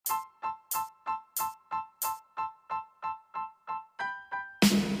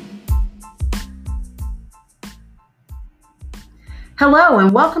Hello,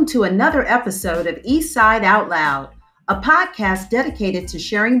 and welcome to another episode of Eastside Out Loud, a podcast dedicated to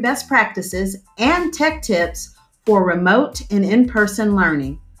sharing best practices and tech tips for remote and in-person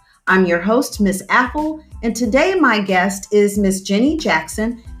learning. I'm your host, Miss Apple, and today my guest is Miss Ginny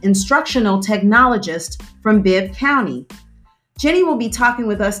Jackson, Instructional Technologist from Bibb County. Ginny will be talking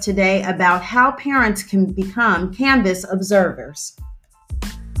with us today about how parents can become Canvas observers.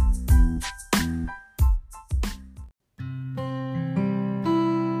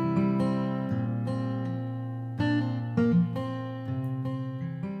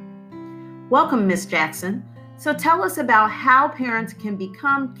 Welcome, Ms. Jackson. So tell us about how parents can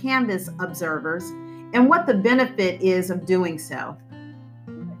become Canvas observers and what the benefit is of doing so.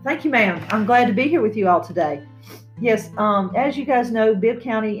 Thank you, ma'am. I'm glad to be here with you all today. Yes, as you guys know, Bibb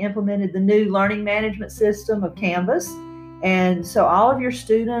County implemented the new learning management system of Canvas. And so all of your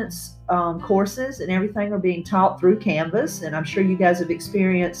students' courses and everything are being taught through Canvas. And I'm sure you guys have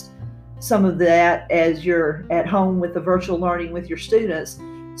experienced some of that as you're at home with the virtual learning with your students.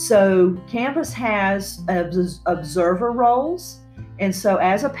 So Canvas has observer roles. And so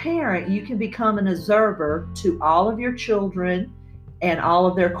as a parent, you can become an observer to all of your children and all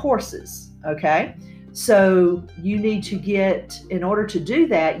of their courses, okay? So you need to in order to do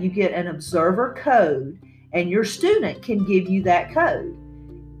that, you get an observer code, and your student can give you that code.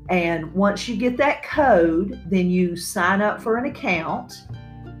 And once you get that code, then you sign up for an account,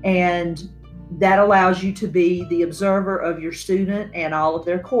 and that allows you to be the observer of your student and all of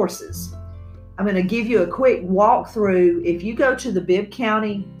their courses. I'm going to give you a quick walkthrough. If you go to the Bibb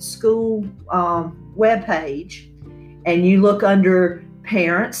County School webpage and you look under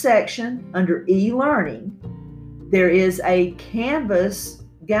Parent section, under e-learning, there is a Canvas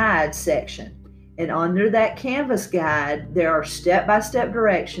guide section. And under that Canvas guide, there are step-by-step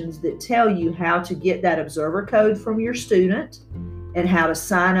directions that tell you how to get that observer code from your student and how to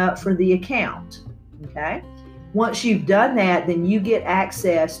sign up for the account, okay? Once you've done that, then you get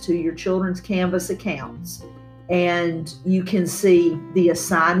access to your children's Canvas accounts, and you can see the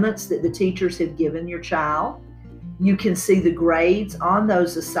assignments that the teachers have given your child. You can see the grades on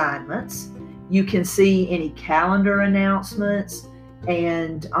those assignments. You can see any calendar announcements,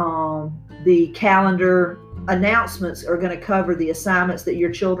 and the calendar announcements are going to cover the assignments that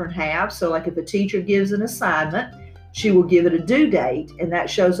your children have. So like if a teacher gives an assignment, she will give it a due date, and that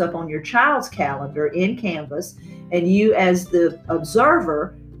shows up on your child's calendar in Canvas. And you, as the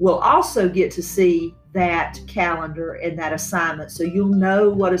observer, will also get to see that calendar and that assignment. So you'll know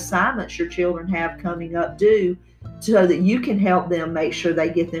what assignments your children have coming up due, so that you can help them make sure they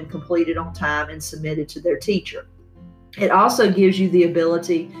get them completed on time and submitted to their teacher. It also gives you the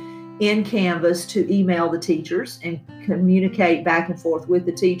ability in Canvas to email the teachers and communicate back and forth with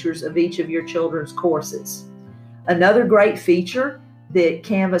the teachers of each of your children's courses. Another great feature that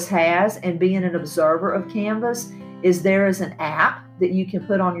Canvas has, and being an observer of Canvas, is there is an app that you can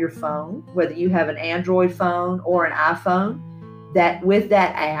put on your phone, whether you have an Android phone or an iPhone, that with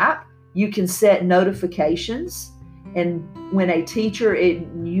that app, you can set notifications. And when a teacher,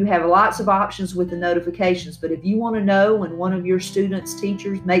 you have lots of options with the notifications, but if you want to know when one of your students'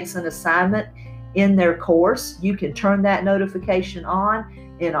 teachers makes an assignment in their course, you can turn that notification on,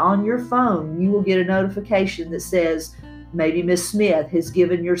 and on your phone, you will get a notification that says, maybe Miss Smith has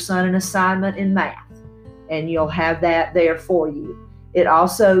given your son an assignment in math, and you'll have that there for you. It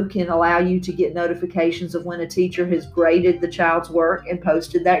also can allow you to get notifications of when a teacher has graded the child's work and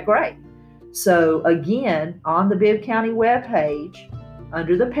posted that grade. So again, on the Bibb County webpage,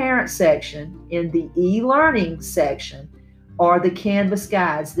 under the parent section, in the e-learning section, are the Canvas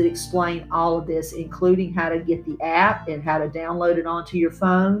guides that explain all of this, including how to get the app and how to download it onto your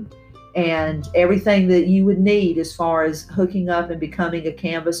phone, and everything that you would need as far as hooking up and becoming a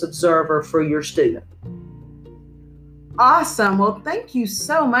Canvas observer for your student. Awesome. Well, thank you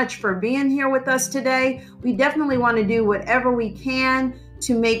so much for being here with us today. We definitely want to do whatever we can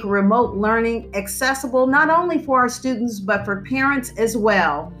to make remote learning accessible, not only for our students, but for parents as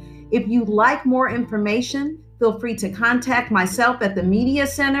well. If you'd like more information, feel free to contact myself at the Media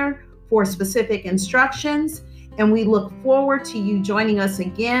Center for specific instructions. And we look forward to you joining us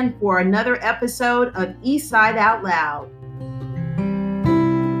again for another episode of Eastside Out Loud.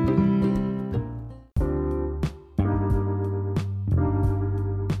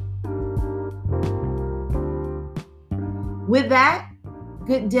 With that,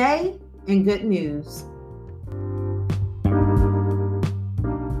 good day and good news.